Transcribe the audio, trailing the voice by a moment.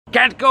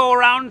Can't go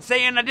around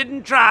saying I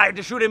didn't try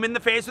to shoot him in the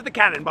face with a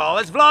cannonball.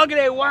 It's vlog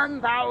day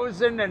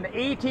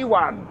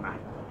 1081.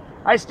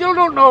 I still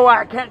don't know why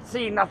I can't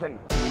see nothing.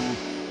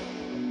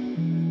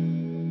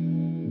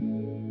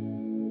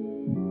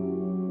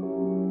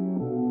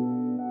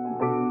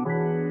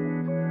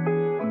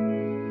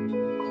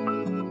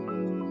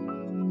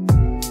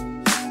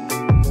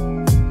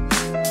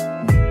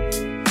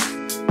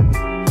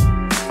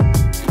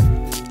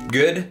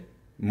 Good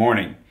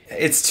morning.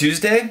 It's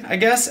Tuesday, I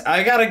guess.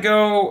 I gotta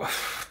go.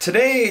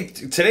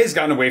 Today's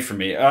gotten away from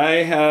me.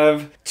 I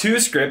have 2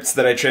 scripts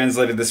that I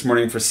translated this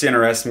morning for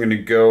CNRS. I'm gonna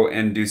go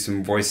and do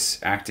some voice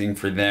acting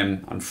for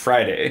them on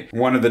Friday.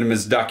 One of them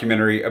is a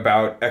documentary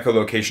about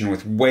echolocation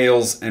with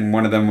whales, and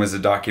one of them was a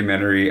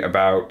documentary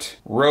about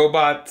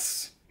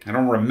robots. I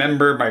don't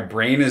remember, my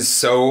brain is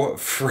so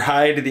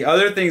fried. The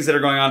other things that are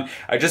going on,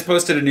 I just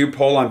posted a new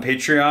poll on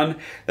Patreon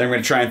that I'm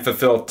gonna try and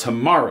fulfill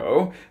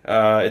tomorrow.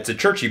 It's a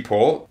churchy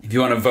poll. If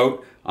you wanna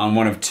vote on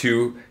one of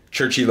 2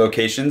 churchy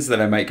locations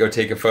that I might go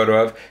take a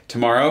photo of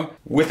tomorrow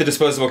with a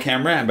disposable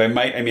camera, and by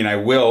might, I mean I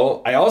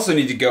will. I also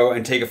need to go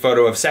and take a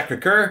photo of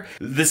Sacré-Cœur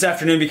this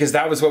afternoon because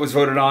that was what was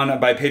voted on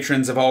by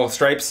patrons of all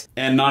stripes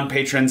and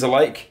non-patrons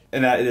alike,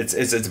 and that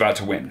it's about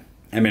to win.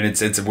 I mean,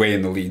 it's way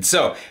in the lead.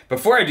 So,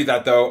 before I do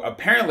that though,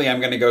 apparently I'm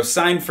gonna go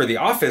sign for the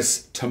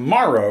office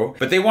tomorrow,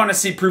 but they wanna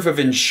see proof of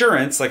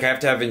insurance, like I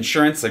have to have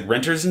insurance, like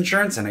renter's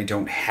insurance, and I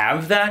don't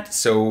have that.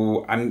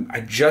 So,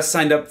 I just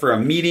signed up for a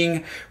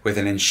meeting with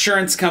an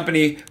insurance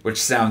company, which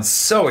sounds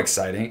so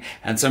exciting.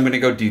 And so I'm gonna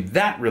go do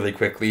that really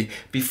quickly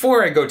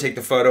before I go take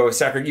the photo of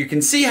Sacré. You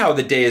can see how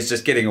the day is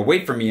just getting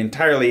away from me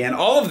entirely. And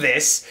all of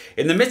this,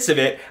 in the midst of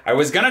it, I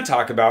was gonna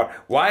talk about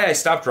why I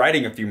stopped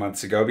writing a few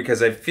months ago,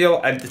 because I feel,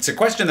 it's a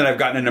question that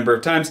I've gotten a number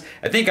of times.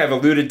 I think I've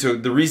alluded to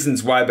the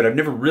reasons why, but I've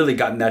never really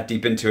gotten that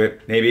deep into it.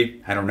 Maybe,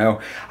 I don't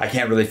know. I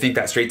can't really think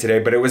that straight today,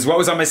 but it was what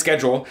was on my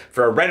schedule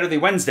for a Writerly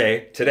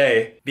Wednesday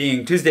today,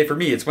 being Tuesday for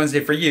me, it's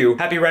Wednesday for you.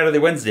 Happy Writerly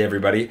Wednesday,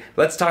 everybody.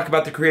 Let's talk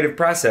about the creative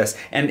process,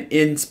 and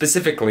in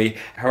specifically,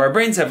 how our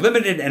brains have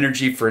limited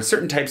energy for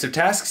certain types of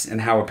tasks,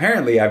 and how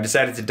apparently I've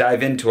decided to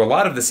dive into a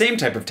lot of the same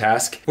type of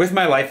task with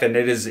my life, and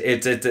it's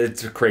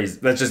crazy.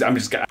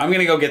 I'm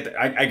gonna go get,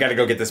 I gotta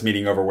go get this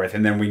meeting over with,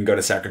 and then we can go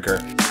to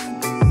Sacré-Cœur.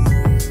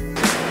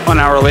 1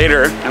 hour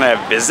later, and I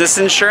have business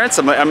insurance.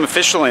 I'm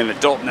officially an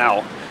adult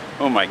now.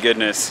 Oh my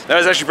goodness. That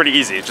was actually pretty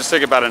easy. It just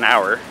took about an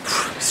hour.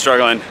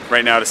 Struggling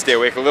right now to stay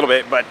awake a little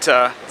bit, but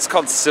it's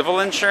called civil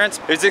insurance.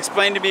 It was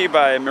explained to me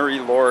by Marie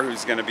Lore,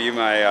 who's gonna be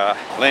my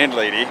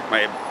landlady,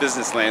 my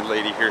business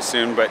landlady here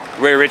soon, but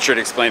the way Richard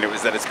explained it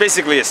was that it's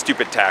basically a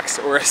stupid tax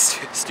or a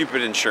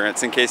stupid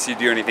insurance in case you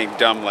do anything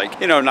dumb like,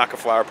 you know, knock a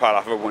flower pot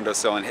off a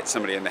windowsill and hit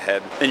somebody in the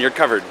head. Then you're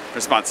covered.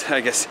 I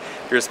guess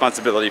your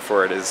responsibility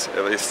for it is,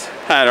 at least,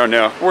 I don't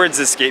know. Words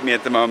escape me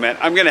at the moment.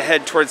 I'm gonna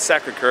head towards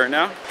Sacré-Cœur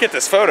now, get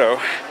this photo.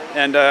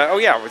 And oh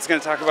yeah, I was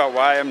going to talk about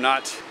why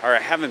I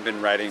haven't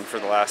been writing for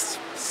the last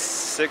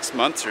 6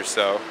 months or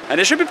so. And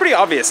it should be pretty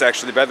obvious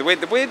actually, by the way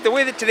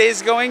that today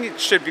is going,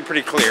 it should be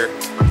pretty clear.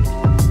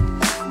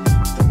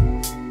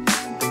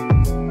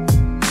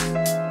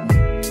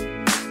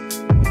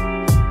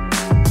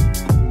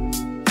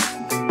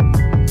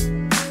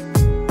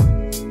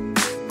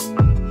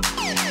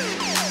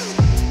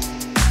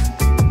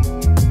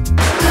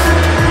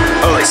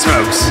 Holy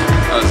smokes,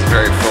 that was a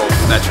very full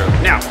metro.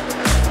 Now,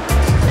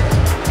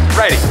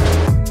 writing.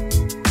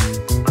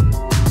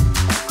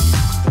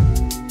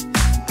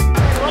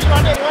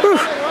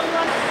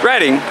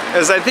 Writing,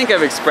 as I think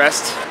I've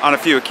expressed on a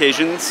few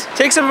occasions,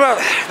 takes up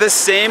about the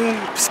same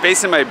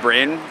space in my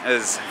brain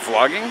as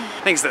vlogging.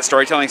 I think it's that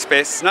storytelling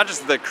space, not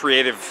just the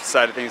creative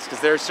side of things, because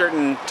there are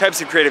certain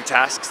types of creative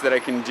tasks that I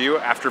can do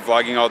after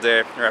vlogging all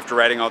day or after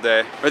writing all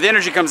day, where the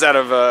energy comes out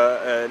of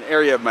an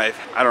area of my,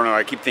 I don't know,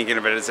 I keep thinking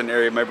of it as an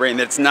area of my brain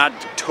that's not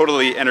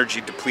totally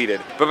energy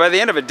depleted. But by the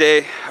end of a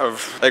day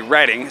of like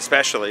writing,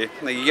 especially,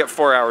 like you get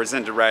 4 hours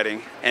into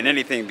writing and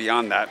anything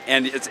beyond that,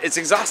 and it's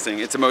exhausting.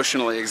 It's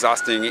emotionally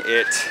exhausting.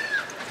 It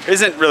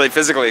isn't really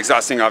physically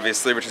exhausting,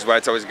 obviously, which is why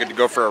it's always good to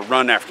go for a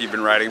run after you've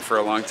been writing for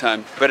a long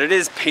time. But it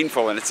is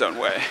painful in its own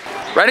way.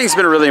 Writing's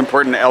been a really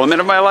important element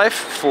of my life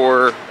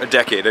for a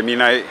decade. I mean,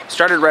 I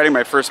started writing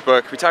my first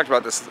book. We talked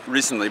about this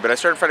recently, but I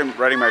started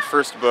writing my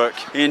first book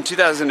in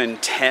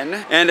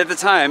 2010. And at the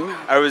time,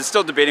 I was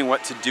still debating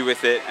what to do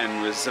with it,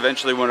 and was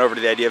eventually won over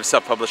to the idea of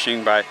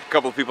self-publishing by a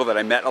couple of people that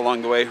I met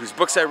along the way, whose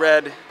books I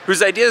read,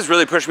 whose ideas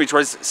really pushed me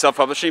towards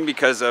self-publishing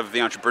because of the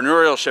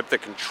entrepreneurship, the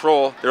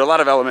control. There are a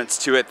lot of elements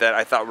to it that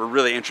I thought were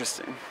really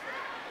interesting.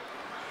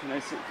 Can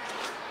I see?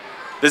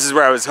 This is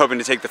where I was hoping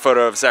to take the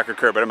photo of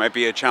Sacré-Cœur, but it might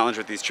be a challenge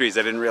with these trees.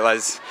 I didn't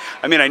realize,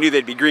 I mean, I knew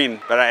they'd be green,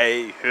 but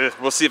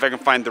we'll see if I can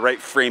find the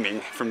right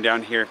framing from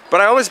down here.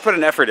 But I always put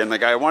an effort in,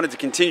 like I wanted to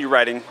continue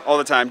writing all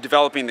the time,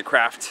 developing the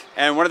craft.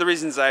 And one of the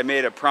reasons I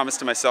made a promise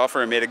to myself,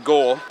 or I made a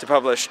goal to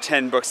publish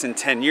 10 books in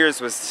 10 years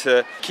was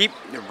to keep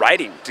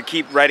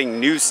writing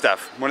new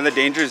stuff. One of the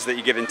dangers that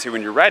you get into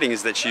when you're writing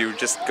is that you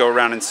just go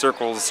around in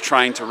circles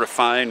trying to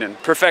refine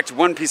and perfect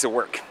one piece of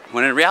work.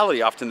 when in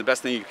reality, often the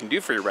best thing you can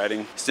do for your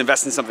writing is to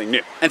invest in something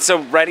new. And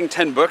so writing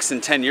 10 books in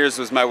 10 years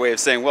was my way of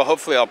saying, well,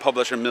 hopefully I'll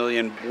publish 1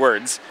 million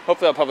words.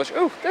 Hopefully I'll publish,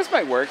 oh, this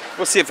might work.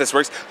 We'll see if this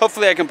works.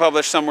 Hopefully I can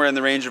publish somewhere in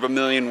the range of 1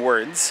 million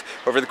words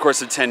over the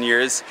course of 10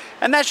 years.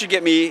 And that should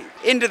get me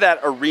into that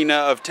arena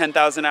of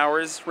 10,000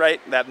 hours, right?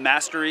 That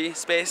mastery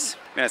space.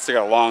 I mean, I still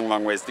got a long,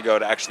 long ways to go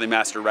to actually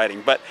master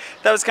writing, but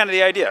that was kind of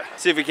the idea.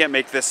 See if we can't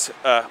make this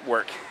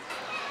work.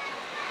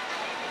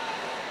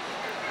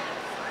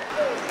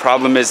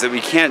 Problem is that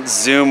we can't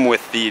zoom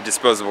with the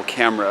disposable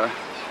camera,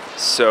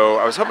 so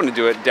I was hoping to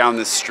do it down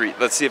this street.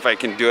 Let's see if I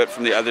can do it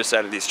from the other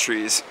side of these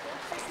trees.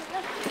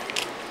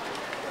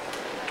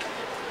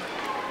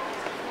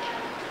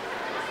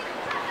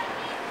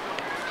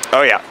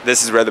 Oh yeah,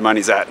 this is where the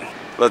money's at.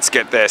 Let's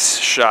get this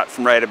shot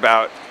from right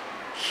about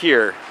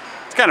here.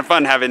 It's kind of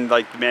fun having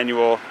like the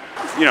manual,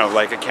 you know,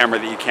 like a camera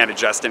that you can't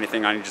adjust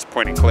anything on, you just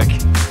point and click.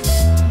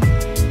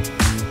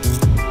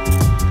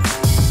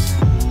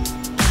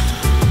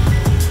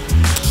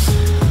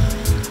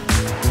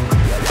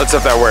 Let's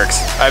hope that works.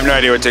 I have no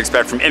idea what to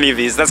expect from any of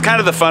these. That's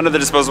kind of the fun of the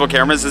disposable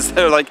cameras, is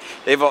they're like,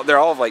 they're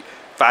all like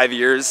 5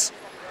 years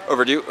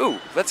overdue. Ooh,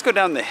 let's go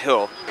down the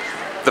hill.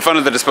 The fun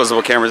of the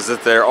disposable cameras is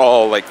that they're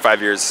all like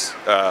 5 years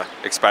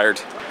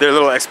expired. Their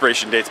little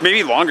expiration dates,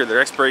 maybe longer, their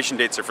expiration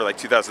dates are for like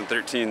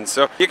 2013.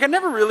 So you can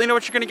never really know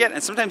what you're gonna get,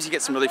 and sometimes you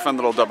get some really fun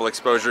little double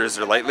exposures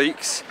or light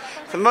leaks.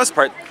 For the most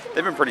part,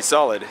 they've been pretty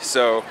solid.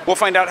 So we'll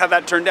find out how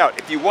that turned out.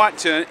 If you want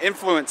to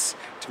influence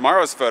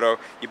tomorrow's photo,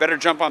 you better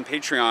jump on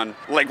Patreon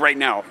like right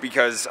now,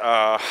 because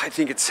I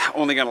think it's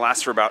only gonna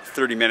last for about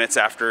 30 minutes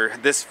after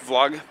this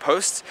vlog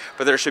posts,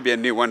 but there should be a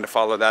new one to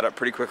follow that up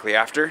pretty quickly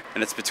after,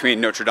 and it's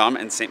between Notre Dame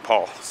and St.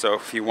 Paul. So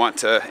if you want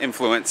to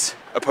influence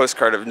a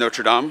postcard of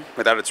Notre Dame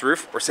without its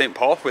roof, or St.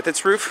 Paul with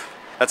its roof,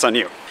 that's on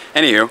you.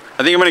 Anywho,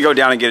 I think I'm gonna go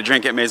down and get a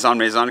drink at Maison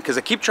Maison, because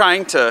I keep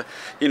trying to,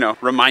 you know,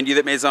 remind you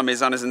that Maison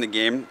Maison is in the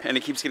game, and it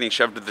keeps getting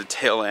shoved to the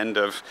tail end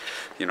of,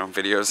 you know,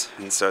 videos,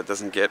 and so it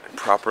doesn't get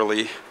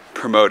properly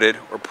promoted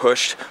or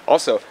pushed.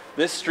 Also,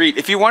 this street,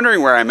 if you're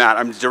wondering where I'm at,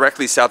 I'm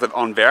directly south of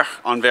Anvers.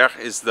 Anvers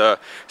is the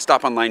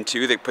stop on line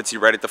 2 that puts you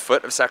right at the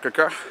foot of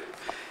Sacré-Cœur.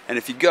 And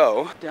if you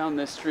go down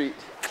this street,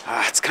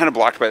 it's kind of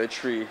blocked by the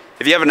tree.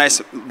 If you have a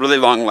nice, really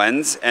long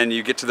lens and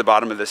you get to the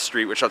bottom of this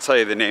street, which I'll tell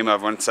you the name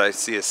of once I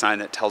see a sign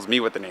that tells me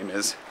what the name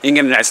is, you can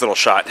get a nice little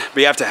shot.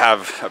 But you have to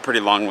have a pretty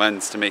long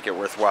lens to make it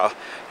worthwhile.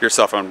 Your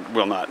cell phone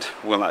will not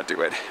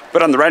do it.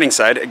 But on the writing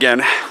side,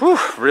 again, whew,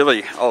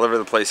 really all over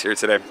the place here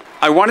today.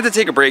 I wanted to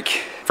take a break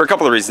for a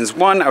couple of reasons.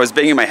 One, I was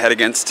banging my head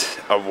against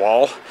a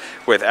wall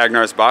with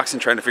Agnar's box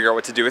and trying to figure out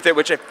what to do with it,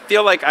 which I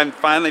feel like I'm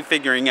finally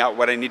figuring out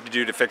what I need to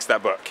do to fix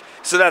that book.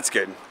 So that's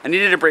good. I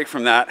needed a break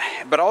from that,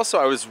 but also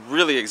I was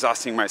really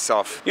exhausting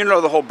myself. You know,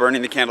 the whole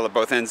burning the candle at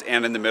both ends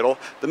and in the middle?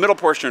 The middle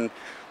portion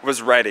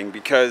was writing,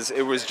 because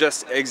it was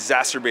just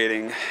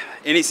exacerbating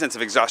any sense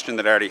of exhaustion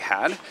that I already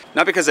had.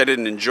 Not because I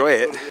didn't enjoy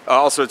it,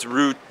 also it's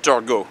Rue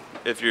Turgot,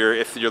 if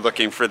you're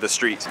looking for the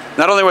street.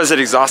 Not only was it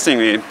exhausting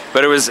me,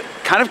 but it was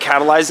kind of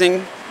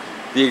catalyzing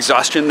the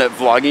exhaustion that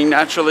vlogging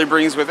naturally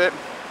brings with it,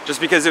 just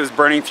because it was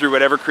burning through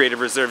whatever creative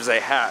reserves I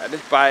had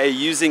by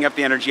using up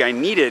the energy I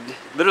needed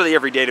literally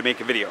every day to make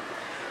a video.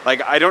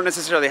 Like, I don't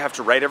necessarily have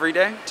to write every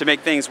day to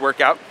make things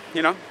work out,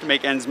 you know, to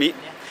make ends meet,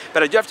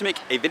 but I do have to make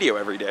a video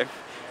every day.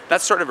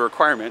 That's sort of a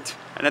requirement.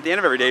 And at the end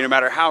of every day, no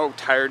matter how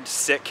tired,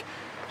 sick,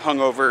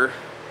 hungover,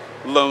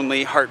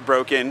 lonely,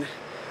 heartbroken,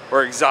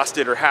 or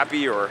exhausted or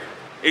happy or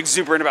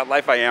exuberant about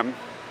life I am,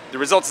 the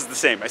result is the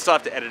same. I still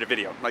have to edit a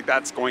video. Like,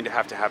 that's going to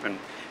happen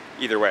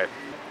either way.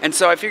 And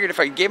so I figured if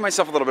I gave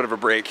myself a little bit of a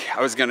break,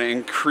 I was gonna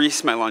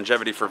increase my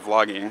longevity for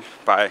vlogging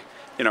by,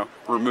 you know,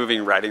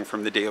 removing writing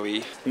from the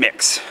daily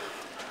mix.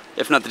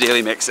 If not the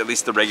daily mix, at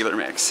least the regular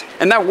mix.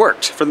 And that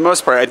worked for the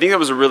most part. I think that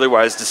was a really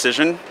wise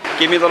decision.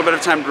 Gave me a little bit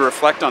of time to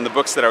reflect on the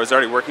books that I was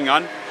already working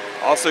on.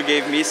 Also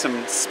gave me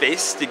some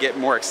space to get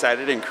more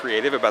excited and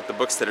creative about the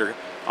books that are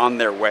on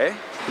their way,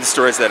 the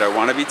stories that I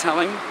want to be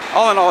telling.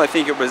 All in all, I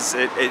think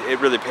it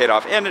really paid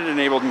off, and it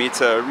enabled me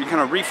to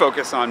kind of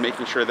refocus on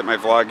making sure that my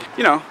vlog,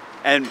 you know,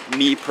 and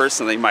me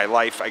personally, my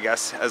life, I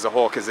guess, as a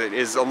whole, because it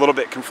is a little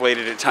bit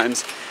conflated at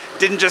times,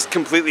 didn't just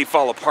completely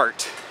fall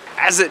apart,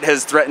 as it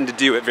has threatened to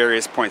do at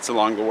various points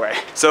along the way.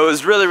 So it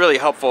was really, really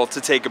helpful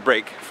to take a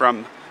break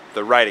from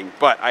the writing,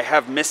 but I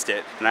have missed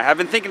it, and I have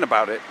been thinking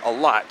about it a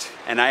lot,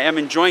 and I am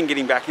enjoying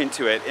getting back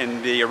into it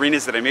in the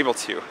arenas that I'm able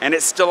to. And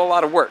it's still a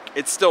lot of work.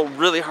 It's still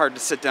really hard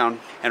to sit down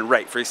and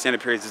write for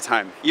extended periods of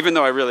time, even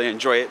though I really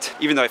enjoy it,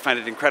 even though I find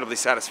it incredibly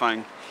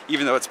satisfying,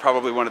 even though it's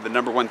probably one of the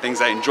 #1 things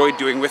I enjoy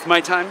doing with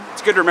my time.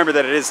 It's good to remember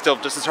that it is still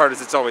just as hard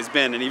as it's always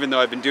been, and even though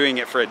I've been doing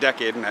it for a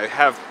decade and I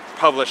have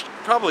published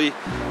probably,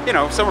 you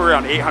know, somewhere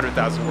around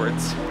 800,000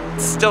 words,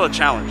 it's still a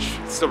challenge.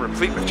 It's still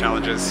replete with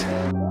challenges.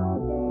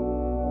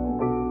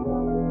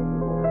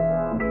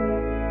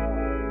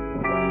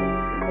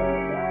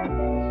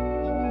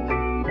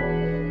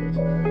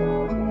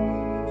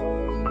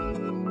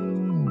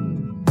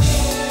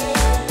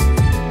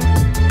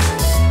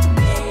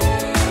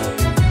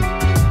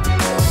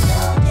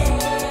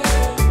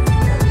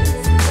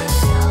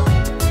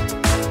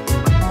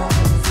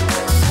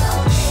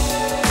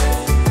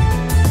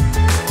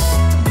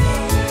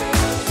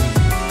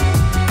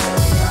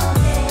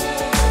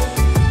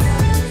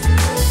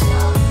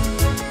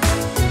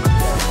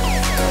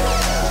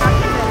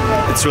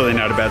 It's really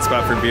not a bad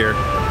spot for beer.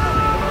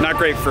 Not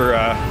great for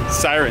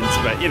sirens,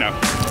 but you know.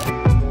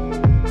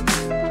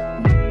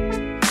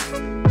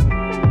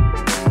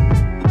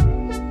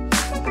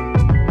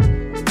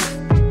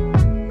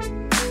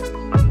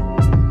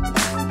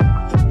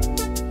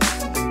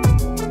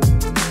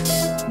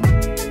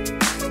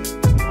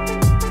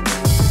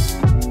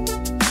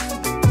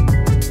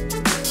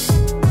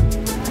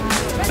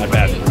 Not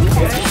bad.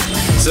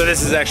 So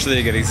this is actually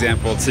a good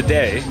example.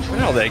 Today, what the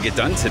hell did I get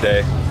done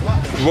today?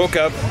 Woke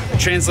up,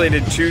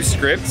 translated 2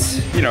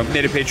 scripts, you know,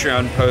 made a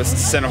Patreon post,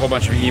 sent a whole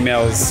bunch of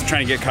emails,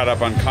 trying to get caught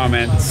up on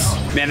comments,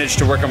 managed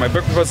to work on my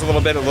book proposal a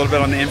little bit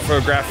on the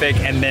infographic,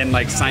 and then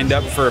like signed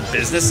up for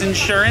business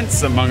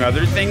insurance, among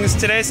other things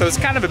today. So it's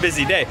kind of a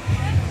busy day.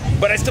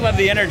 But I still have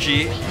the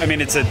energy. I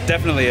mean, it's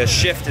definitely a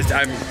shift.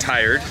 I'm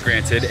tired,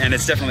 granted, and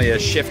it's definitely a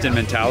shift in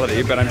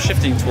mentality, but I'm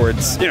shifting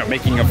towards, you know,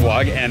 making a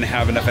vlog and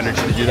have enough energy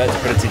to do that, to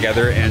put it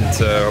together, and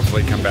to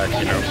hopefully come back,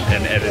 you know,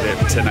 and edit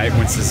it tonight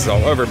once this is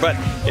all over. But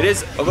it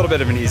is a little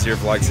bit of an easier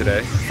vlog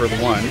today, for the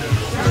one.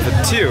 For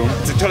the two,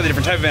 it's a totally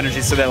different type of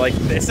energy, so that like,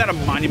 it's not a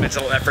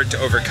monumental effort to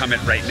overcome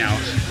it right now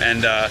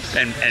and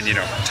you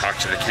know, talk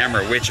to the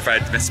camera, which if I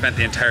had spent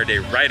the entire day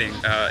writing,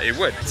 it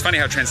would. It's funny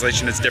how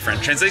translation is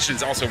different. Translation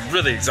is also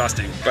really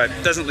exhausting, but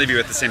doesn't leave you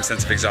with the same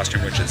sense of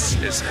exhaustion, which is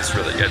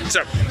really good.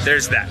 So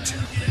there's that.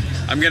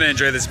 I'm gonna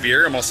enjoy this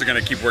beer. I'm also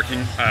gonna keep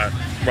working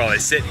while I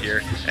sit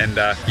here, and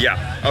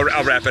yeah,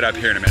 I'll wrap it up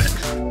here in a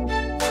minute.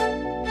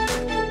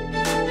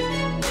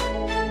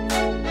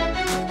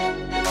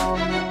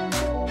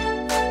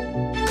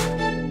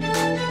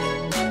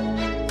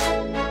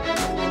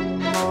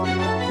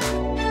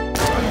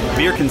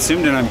 Beer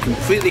consumed, and I'm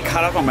completely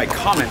caught up on my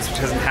comments, which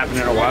hasn't happened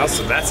in a while,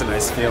 so that's a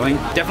nice feeling.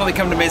 Definitely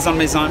come to Maison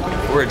Maison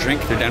for a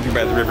drink. They're down here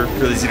by the river,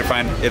 really easy to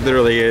find. It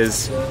literally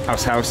is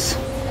house.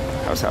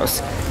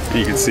 And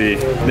you can see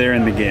they're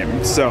in the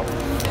game. So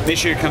make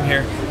sure you come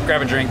here,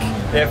 grab a drink.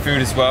 They have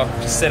food as well.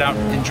 Just sit out,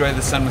 enjoy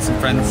the sun with some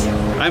friends.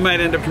 I might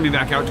end up coming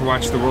back out to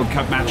watch the World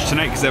Cup match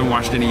tonight because I haven't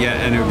watched any yet,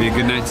 and it would be a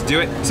good night to do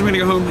it. So I'm gonna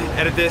go home,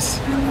 edit this,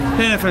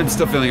 and if I'm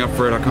still feeling up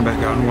for it, I'll come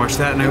back out and watch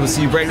that. And I will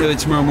see you bright and early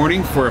tomorrow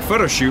morning for a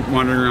photo shoot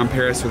wandering around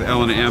Paris with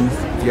L and M.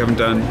 If you haven't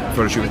done a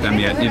photo shoot with them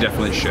yet, you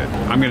definitely should.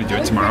 I'm gonna do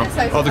it tomorrow.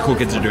 All the cool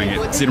kids are doing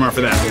it. See you tomorrow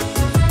for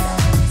that.